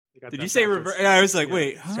Did you say reverse? I was like,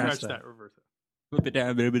 wait. Scratch that. Reverse it. Flip it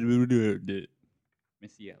down.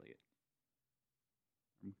 Missy Elliott.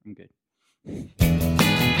 I'm good.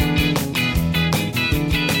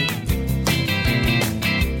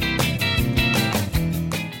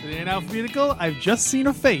 Today in Alphabetical, I've just seen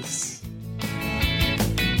a face.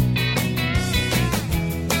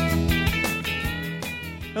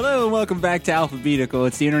 Hello and welcome back to Alphabetical.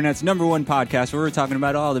 It's the internet's #1 podcast where we're talking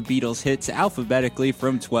about all the Beatles hits alphabetically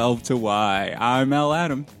from 12 to Y. I'm L.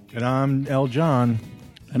 Adam. And I'm L. John.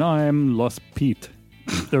 And I'm Los Pete,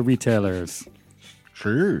 the retailers.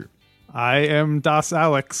 Sure. I am Das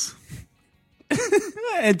Alex.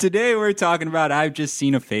 And today we're talking about I've Just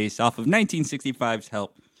Seen a Face off of 1965's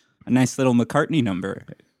Help. A nice little McCartney number.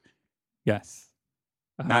 Yes.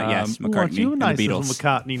 Not yes, McCartney. You and nice the little Beatles.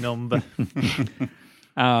 McCartney number.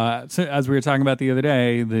 So as we were talking about the other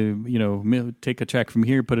day, take a check from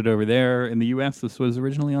here, put it over there. In the U.S., this was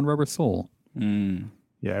originally on Rubber Soul.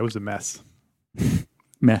 Yeah, it was a mess.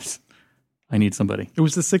 Mess. I need somebody. It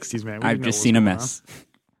was the 60s, man. We I've didn't know just what seen was a going mess.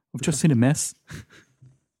 I've just seen a mess.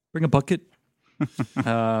 Bring a bucket.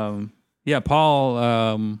 Yeah,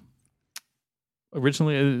 Paul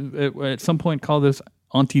originally at some point called this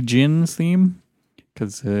Auntie Gin's theme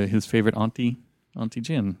because his favorite Auntie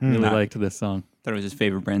Gin really liked this song. Thought it was his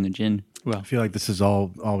favorite brand of gin. Well, I feel like this is all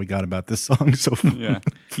we got about this song so far. Yeah.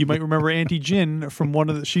 You might remember Auntie Gin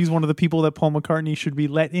from she's one of the people that Paul McCartney should be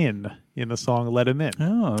let in the song Let Him In.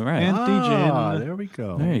 oh, right. Auntie Gin. There we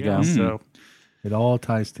go. There you go. So It all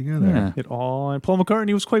ties together. Yeah. and Paul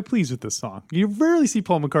McCartney was quite pleased with this song. You rarely see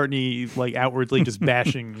Paul McCartney like outwardly just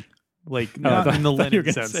bashing, like not in the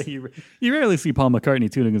Lennon sense. You rarely see Paul McCartney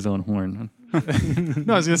tuning his own horn.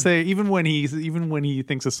 No, I was gonna say even when he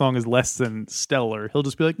thinks a song is less than stellar, he'll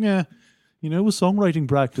just be like, yeah, it was songwriting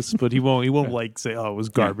practice, but he won't like say, oh, it was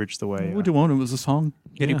garbage the way. What do you want? It was a song.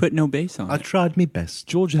 Yet he put no bass on I it. tried me best.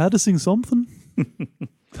 George had to sing something.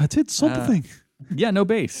 That's it, something. Yeah, no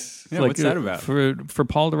bass. Yeah, what's that about? For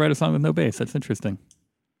Paul to write a song with no bass, that's interesting.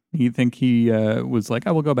 You think he was like,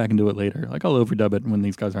 I will go back and do it later. Like, I'll overdub it when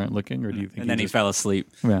these guys aren't looking, or do you think? And then he fell asleep.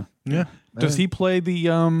 Yeah. Yeah. Does he play the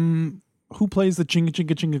who plays the chinga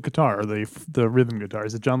chinga chinga guitar or the rhythm guitar?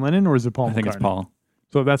 Is it John Lennon or is it Paul McCartney? I think it's Paul.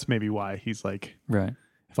 So that's maybe why he's like, Right.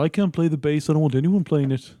 if I can't play the bass, I don't want anyone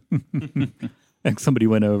playing it. And somebody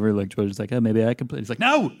went over, like George was like, oh, maybe I can play. He's like,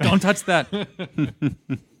 no, don't touch that.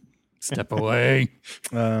 Step away.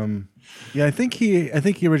 Yeah, I think he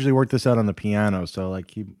originally worked this out on the piano. So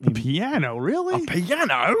like The piano, really?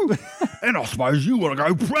 piano, and I suppose you want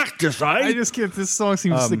to go practice, I just can't. This song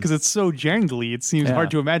seems because it's so jangly. It seems Yeah. hard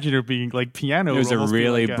to imagine it being like piano. It was would a almost be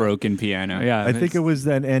really like broken piano. Yeah. I think it was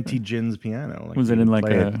that Auntie Gin's piano. Like Was it he in would like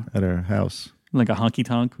play a- it at her house? like a honky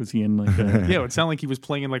tonk? Was he in like a. Yeah, it would sound like he was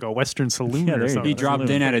playing in like a Western saloon Yeah, or there you something. go. He dropped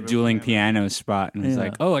in at a dueling piano spot and was Yeah.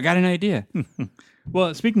 like, oh, I got an idea.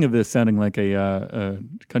 Well, speaking of this sounding like a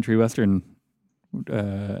country western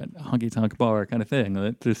honky tonk bar kind of thing,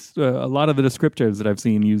 a lot of the descriptors that I've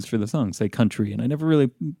seen used for the song say country, and I never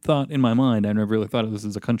really thought in my mind, I never really thought of this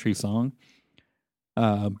as a country song.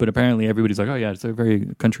 But apparently everybody's like, oh yeah, it's a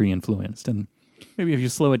very country influenced, and maybe if you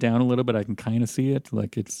slow it down a little bit, I can kind of see it.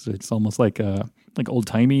 Like it's almost like old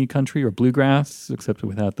timey country or bluegrass, except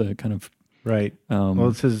without the kind of Right. Well,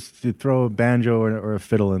 it says you throw a banjo or a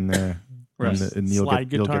fiddle in there, Right. and you'll Slide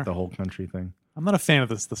get guitar. the whole country thing. I'm not a fan of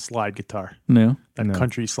the slide guitar, no. that No.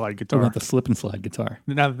 country slide What guitar. about the slip and slide guitar?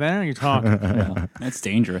 Now there you're talking. Yeah, That's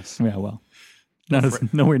dangerous. yeah. Well,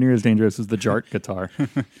 nowhere near as dangerous as the Jart guitar.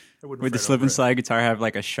 Would the slip and slide guitar have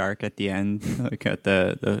like a shark at the end, like at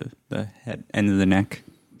the head end of the neck?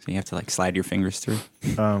 So you have to like slide your fingers through.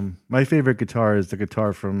 My favorite guitar is the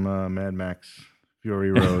guitar from Mad Max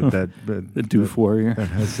Fury Road that The Doof Warrior.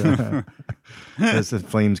 has the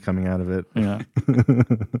flames coming out of it. Yeah.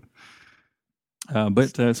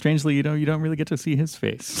 But strangely, you don't really get to see his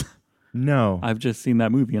face. No, I've just seen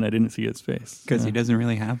that movie and I didn't see his face. Because he doesn't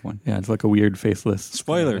really have one. Yeah, it's like a weird faceless.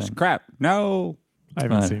 Spoilers. thing. Crap. No. I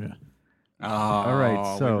haven't Fine. seen it. Oh, All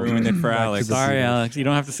right, so- we ruined it for Back to Alex. the- Sorry, Alex. You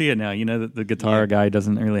don't have to see it now. You know that the guitar guy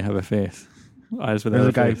doesn't really have a face. Eyes without there's a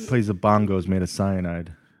a guy who face. plays the bongos made of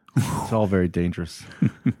cyanide. It's all very dangerous.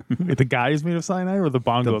 Wait, the guy is made of cyanide or the The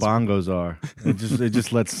bongos? bongos are. It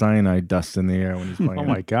just lets cyanide dust in the air when he's playing. Oh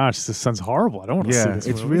my gosh, this sounds horrible. I don't want to see Yeah, this.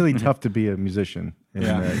 it's movie. really tough to be a musician in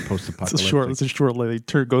Yeah. post-apocalyptic. It's a short. They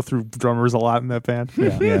go through drummers a lot in that band.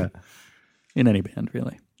 Yeah. Yeah. In any band,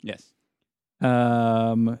 really. Yes.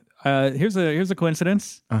 Here's a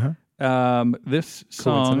coincidence. Uh-huh. This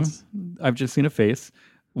song, Coincidence? I've just seen a face,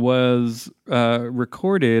 was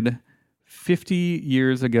recorded 50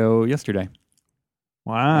 years ago yesterday.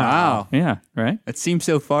 Wow. Yeah, right? That seems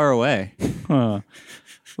so far away.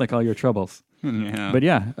 Like all your troubles. Yeah. But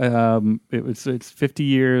yeah, it's 50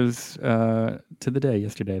 years to the day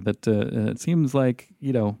yesterday. That it seems like,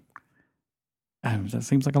 that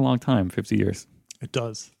seems like a long time, 50 years. It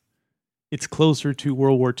does. It's closer to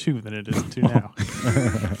World War II than it is to now.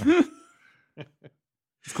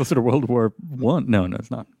 It's closer to World War One. No,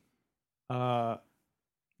 it's not.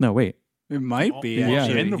 No, wait. It might be. The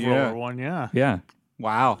actually. end of World War One. Yeah. Yeah.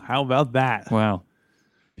 Wow. How about that? Wow.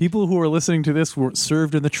 People who are listening to this were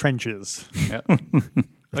served in the trenches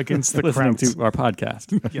against the Listening Krauts. to our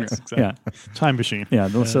podcast. Yes, exactly. Yeah. Time machine. Yeah.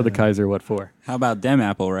 They'll show the Kaiser what for. How about them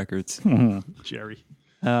Apple Records? Jerry.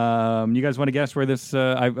 You guys want to guess where this?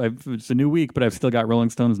 It's a new week, but I've still got Rolling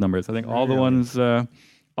Stones numbers. I think all the ones,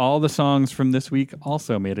 all the songs from this week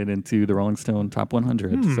also made it into the Rolling Stone Top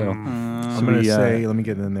 100. So I'm going to say, let me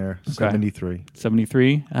get in there, 73.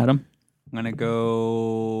 73, Adam. I'm going to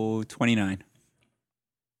go 29.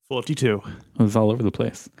 42. It was all over the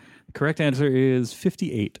place. The correct answer is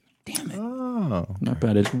 58. Damn it. Oh. Not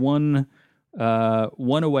bad. It's one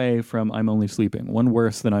away from I'm Only Sleeping. One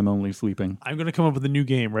worse than I'm Only Sleeping. I'm going to come up with a new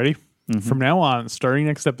game. Ready? From now on, starting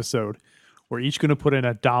next episode, we're each going to put in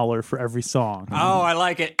 $1 for every song. Oh, I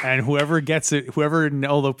like it. And whoever gets it,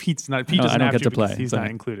 although Pete I doesn't don't have get to because play, he's so- not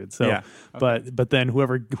included. So, Yeah. but then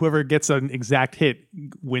whoever gets an exact hit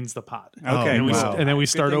wins the pot. Okay. and, wow. and then we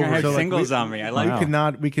start Good thing over. I had So, like, singles on me. I like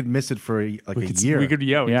it. We could miss it for a year. We could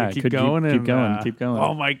keep going. keep going.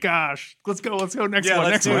 Oh my gosh! Let's go next Yeah,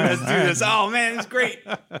 one. let's Next do, one. let's do this. Oh, man, it's great.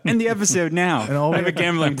 End the episode now. And all I have a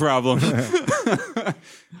gambling problem.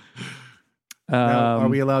 Now, are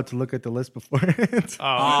we allowed to look at the list beforehand?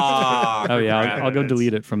 Oh yeah, I'll go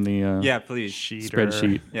delete it from the Yeah, please.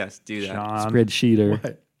 spreadsheet. Yes, do that. Sean.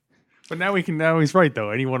 Spreadsheeter. But now we can. Now he's right though.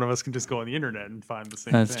 Any one of us can just go on the internet and find the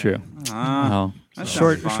same. That's thing. true. Ah, Oh, that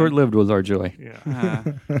sounds fun. short-lived was our joy. Yeah.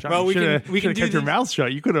 Well, we can do kept your the- mouth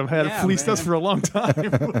shut. You could have had Yeah, fleeced us man. for a long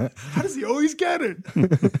time. How does he always get it?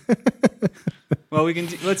 Well, we can.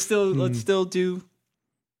 Let's still do.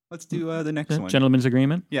 Let's do the next one. Gentleman's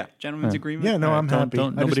agreement. Yeah, gentleman's agreement. Yeah, no, All right, I'm don't- happy.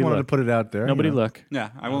 don't- I just nobody wanted look. to put it out there. Nobody you know. look. Yeah,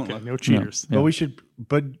 I won't Okay, look. no cheaters. Yeah.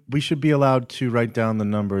 But we should be allowed to write down the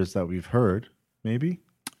numbers that we've heard. Maybe.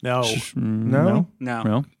 No. No. No,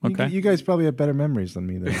 No. Okay. You guys probably have better memories than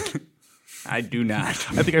me. Then. I do not.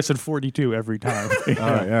 I think I said 42 every time. all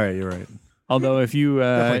right, you're right. Although if you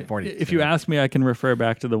Definitely 42. if you ask me, I can refer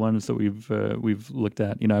back to the ones that we've looked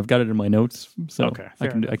at. I've got it in my notes, so Okay, I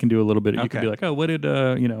fair can do a little bit. You can Okay. be like, oh, what did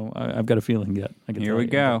I've got a feeling yet. I can Here tell we you.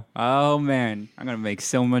 go. Oh man, I'm gonna make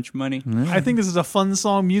so much money. I think this is a fun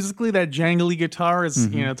song musically. That jangly guitar is,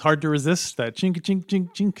 it's hard to resist. That chink, chink,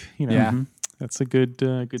 chink, chink. Yeah. That's a good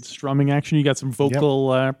strumming action. You got some vocal,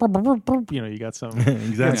 you got some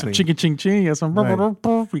Exactly. chink, chink, chink. You got some,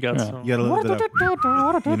 Right. we got some. You got to lift it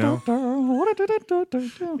up. You know.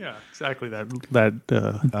 Yeah, exactly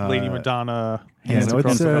that Lady Madonna. Yeah, hands no,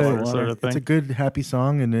 across it's the collar sort of it's a thing. good happy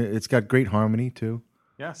song, and it's got great harmony too.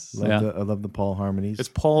 Yes, I love the Paul harmonies. it's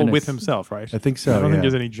Paul And with it's- himself, right? I think so. I don't yeah. think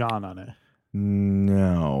there's any John on it.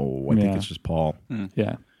 No, I think Yeah. it's just Paul,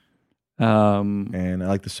 Yeah. and I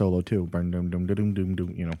like the solo too. Dum dum dum dum dum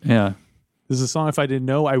dum. You know. Yeah. This is a song. If I didn't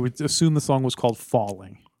know, I would assume the song was called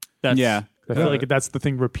 "Falling." That's, Yeah. I feel like that's the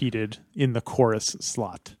thing repeated in the chorus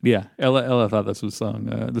slot. Yeah. Ella thought this was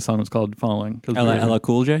song. The song was called "Falling." 'cause Ella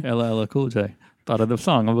Cool J. Ella Cool J thought of the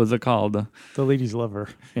song. What was it called? The ladies love her.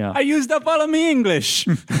 Yeah. I used up all of me English.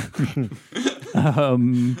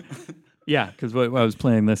 Yeah, because I was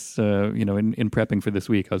playing this, in prepping for this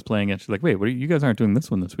week, I was playing it. She's like, "Wait, you guys aren't doing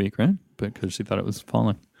this one this week, right?" Because she thought it was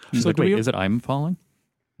falling. She's So like, do we "Wait, have- is it I'm falling?"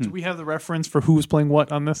 Do we have the reference for who was playing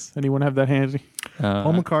what on this? Anyone have that handy?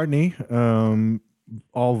 Paul McCartney,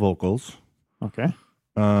 all vocals. Okay.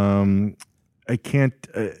 I can't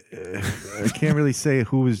really say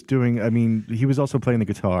who was doing. I mean, he was also playing the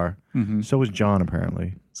guitar. So was John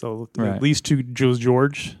apparently. So Right. at least two Joe's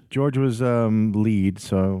George. George was lead,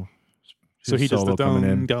 so So he does the solo coming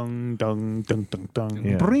dung, in. dung, dung, dung, dung, dung.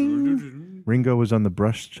 Yeah. Bring. Ringo was on the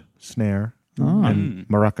brushed snare Oh. and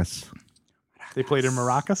maracas. They played in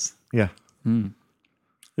maracas. Yeah,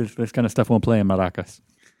 This kind of stuff won't play in maracas.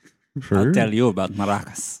 I'll tell you about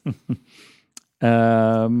maracas.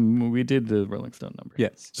 We did the Rolling Stone number.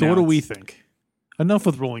 Yes. So Now what do we it's- think? Enough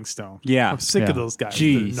with Rolling Stone. Yeah. I'm sick Yeah. of those guys.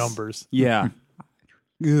 Jeez. Their numbers. Yeah.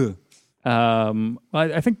 Ugh.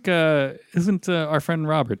 I think isn't our friend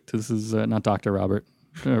Robert? This is not Dr. Robert.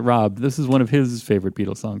 Rob. This is one of his favorite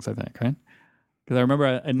Beatles songs, I think, right? Because I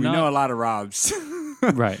remember, We know a lot of Robs.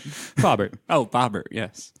 right, Robert. Oh, Bobbert.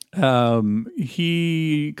 Yes.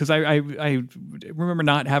 Because I remember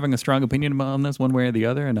not having a strong opinion on this one way or the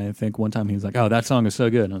other, and I think one time he was like, "Oh, that song is so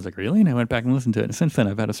good," and I was like, "Really?" And I went back and listened to it, and since then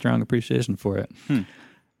I've had a strong appreciation for it.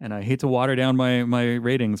 And I hate to water down my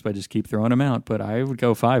ratings by just keep throwing them out, but I would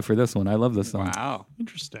go 5 for this one. I love this song. Wow.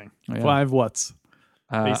 Interesting. Yeah. 5 what's?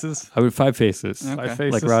 Faces? I would 5 faces. Okay. 5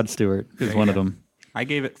 faces. Like Rod Stewart is one of them. I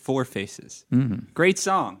gave it 4 faces. Great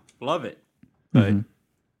song. Love it. But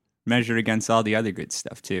measured against all the other good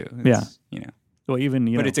stuff too. It's, Well,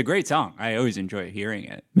 even but it's a great song. I always enjoy hearing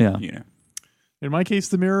it. Yeah. In my case,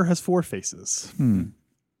 The Mirror has 4 faces.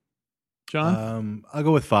 John? I'll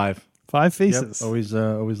go with 5. 5 faces. Yep. Always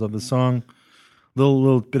love the song.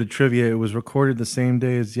 Little bit of trivia. It was recorded the same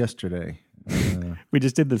day as yesterday. We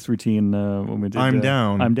just did this routine when we did. I'm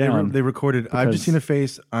Down. I'm Down. They recorded. I've Because- just seen a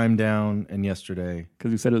face. I'm Down and Yesterday.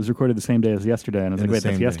 Because you said it was recorded the same day as yesterday, and I was like, the wait,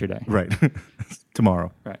 that's same day. yesterday. Right.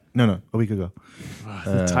 Tomorrow. Right. No, a week ago.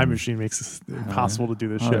 The time machine makes it impossible to do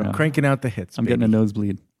this show. no. Cranking out the hits. I'm getting a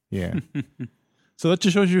nosebleed. Yeah. So that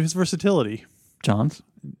just shows you his versatility. John's?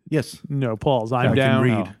 Yes. No, Paul's. I I'm can Down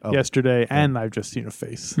read. Oh. yesterday, and I've just seen a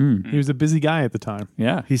face. He was a busy guy at the time.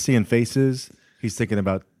 Yeah. He's seeing faces. He's thinking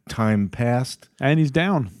about time past, And he's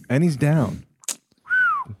down. and he's down.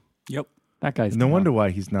 Yep. That guy's No down. wonder why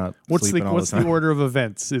he's not sleeping all what's the time. the order of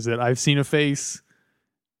events? Is it I've seen a face,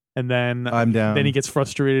 and then I'm Down. Then he gets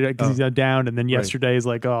frustrated because he's down, and then Right. yesterday is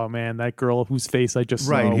like, oh man, that girl whose face I just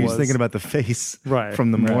Right. saw He's was. thinking about the face Right.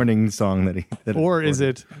 from the morning song that he. Or is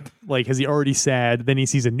it like, has he already sad? Then he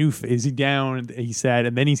sees a new face. Is he down? And he's sad,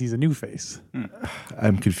 and then he sees a new face.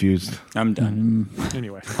 I'm confused. I'm done.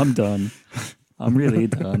 Anyway, I'm done. I'm really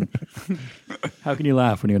done. How can you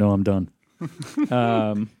laugh when you know I'm done?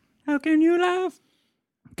 How can you laugh?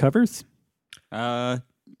 Covers?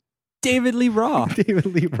 David Lee Roth. David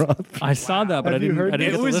Lee Roth. I saw that, but I Have you didn't. heard I didn't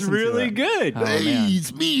It get to was listen to really it. good. Oh, man.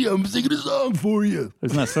 it's me. I'm singing a song for you.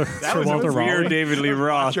 Isn't that Sir That Walter was weird, Raleigh? David Lee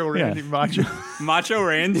Roth. Macho Randy, Macho. Macho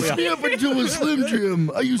Randy. Me up into a Slim Jim.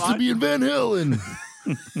 I used to be in Van Halen.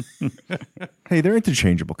 Hey, they're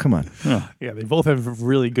interchangeable. Come on. Yeah, they both have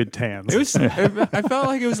really good tans. It was. I felt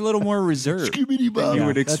like it was a little more reserved. Skibbity Bob. You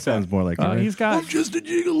would That expect. sounds more like it. Oh, Right? he's got. just a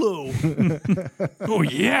gigolo. Oh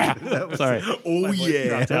yeah. Sorry, Oh yeah.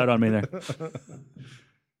 dropped out on me there.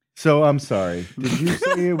 So I'm sorry. Did you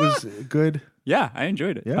say it was good? Yeah, I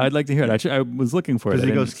enjoyed it. Yeah. I'd like to hear it. I was looking for it. Does I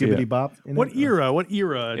he go didn't see it. skibbity bop? in What it? era? What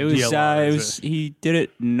era? It was. DLR It is was. He did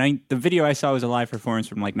it. The video I saw was a live performance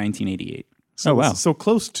from like 1988. So, Oh, wow. So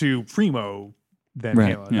close to Primo Van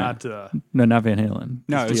Right, Halen, yeah. not No, not Van Halen.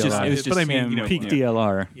 No, it was just. DLR. It was just. But I mean, him. you know, peak yeah.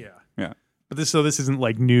 DLR. yeah. Yeah. But this isn't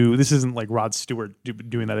like new. This isn't like Rod Stewart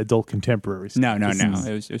doing that adult contemporary stuff. No. This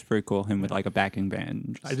is- It was pretty cool. Him with like a backing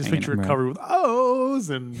band. I just hanging picture it around. covered with O's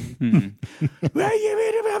and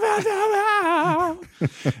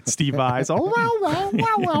Steve Vais.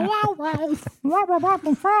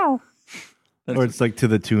 Or it's like to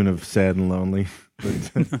the tune of "Sad and Lonely."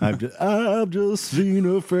 I've just seen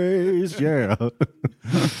a face. Yeah.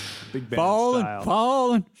 Big band style.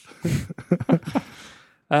 Falling.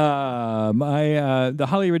 The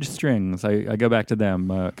Holly Ridge Strings. I go back to them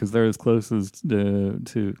because they're as close as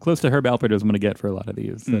close to Herb Alpert as I'm going to get for a lot of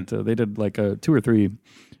these. That they did like 2 or 3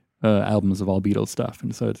 albums of all Beatles stuff,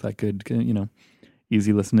 and so it's that good,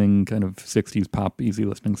 easy listening kind of 60s pop, easy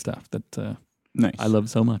listening stuff that Nice. I love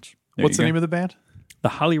so much. There What's you the go. name of the band? The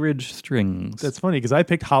Holly Ridge Strings. That's funny because I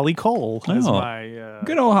picked Holly Cole as Oh. my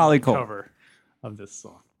Good old Holly Cole. cover of this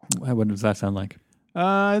song. What does that sound like?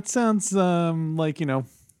 It sounds like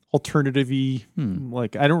alternative-y.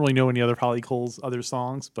 Like I don't really know any other Holly Cole's other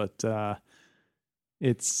songs, but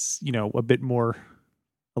it's a bit more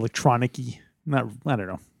electronic-y. I don't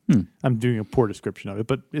know. I'm doing a poor description of it,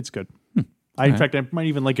 but it's good. In fact, I might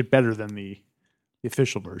even like it better than the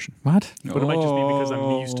official version. What? But it might just be because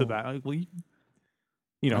I'm used to that. Like,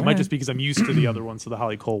 well, it might just be because I'm used to the other ones, so the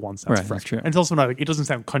Holly Cole one sounds Right, that's fresh. true. And it's also not. It doesn't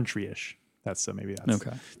sound country-ish. That's maybe that's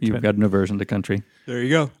Okay. You've got an aversion to country. There you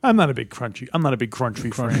go. I'm not a big crunchy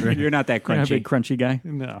fan. You're not that You're not a crunchy. big crunchy guy?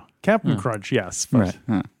 No, Captain Crunch, yes, but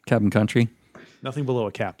Right. Cabin Country. nothing below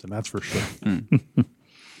a captain. That's for sure.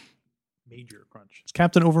 Major Crunch. Is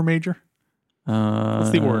Captain over Major?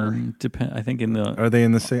 What's the order? I think in the Are they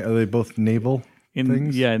in the same? Are they both naval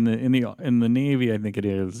things? in the Navy, I think it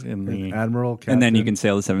is in the Admiral, Captain. And then you can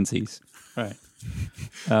sail the 7 seas. right.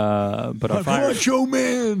 But on fire. Cruncho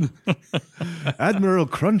man. Admiral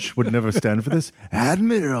Crunch would never stand for this.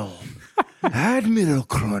 Admiral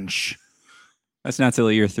Crunch. That's not till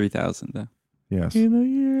the year 3000, though. Yes. In the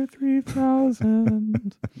year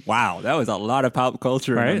 3000. Wow, that was a lot of pop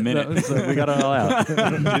culture in a Right? minute. We got it all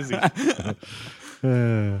out.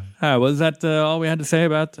 Was that all we had to say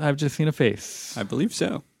about I've Just Seen a Face? I believe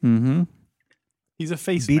so. Mm-hmm. He's a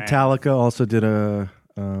face man. Beatallica also did a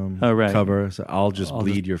right. cover. So I'll just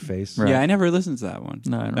bleed your face. Right. Yeah, I never listened to that one.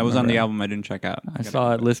 No, I don't that was on remember the that. album I didn't check out. I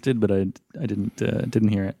saw it listed, but I didn't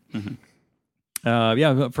hear it. Mm-hmm.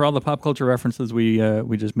 Yeah, for all the pop culture references we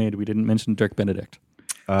just made, we didn't mention Dirk Benedict.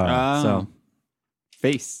 So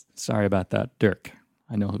Face. sorry about that, Dirk.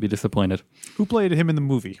 I know he'll be disappointed. Who played him in the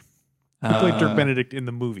movie? Who played Dirk Benedict in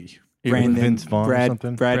the movie? Brandon Vince Vaughn or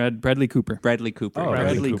something? Bradley Cooper. Bradley Cooper. Oh,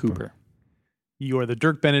 Bradley Cooper. Cooper. You are the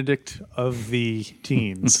Dirk Benedict of the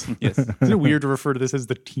teens. Yes. Isn't it weird to refer to this as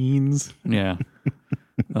the teens? Yeah.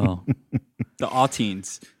 Oh, The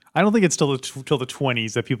all-teens. I don't think it's till the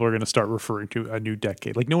 20s that people are going to start referring to a new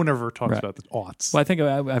decade. Like no one ever talks Right. about the aughts. well, I think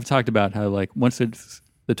I've talked about how like once it's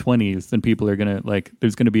the 20s, then people are gonna like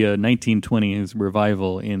there's gonna be a 1920s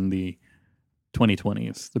revival in the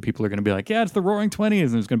 2020s. The people are gonna be like, yeah, it's the Roaring 20s,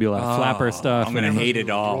 and there's gonna be a lot of flapper stuff. I'm going to and hate it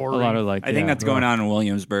all. a lot of like. I think yeah. that's going on in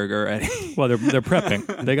Williamsburg already. Well, they're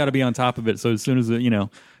prepping. They got to be on top of it. So as soon as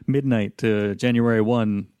midnight to January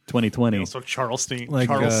 1, 2020. Also Charlestoning. Like,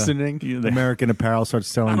 American Apparel starts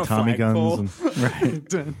selling On a Tommy guns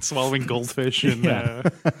swallowing goldfish and Yeah.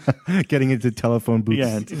 and getting into telephone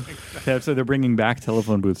booths. Yeah, so they're bringing back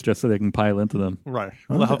telephone booths just so they can pile into them. right.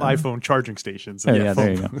 We'll have iPhone charging stations. Oh, yeah,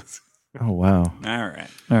 there you go. Oh, wow. All right.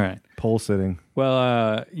 All right. Pole sitting.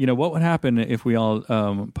 Well, what would happen if we all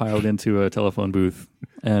piled into a telephone booth?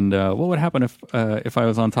 And what would happen if I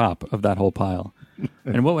was on top of that whole pile?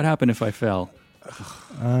 And what would happen if I fell?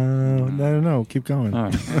 I don't know. Keep going. All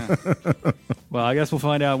right. Well, I guess we'll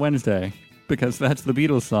find out Wednesday, because that's the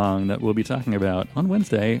Beatles song that we'll be talking about on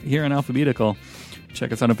Wednesday here on Alphabetical.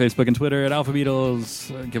 Check us out on Facebook and Twitter at Alpha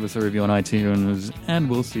Beatles. Give us a review on iTunes, and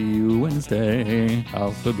we'll see you Wednesday.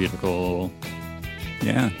 Alphabetical.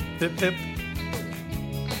 Yeah. Pip, pip.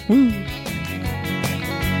 Woo.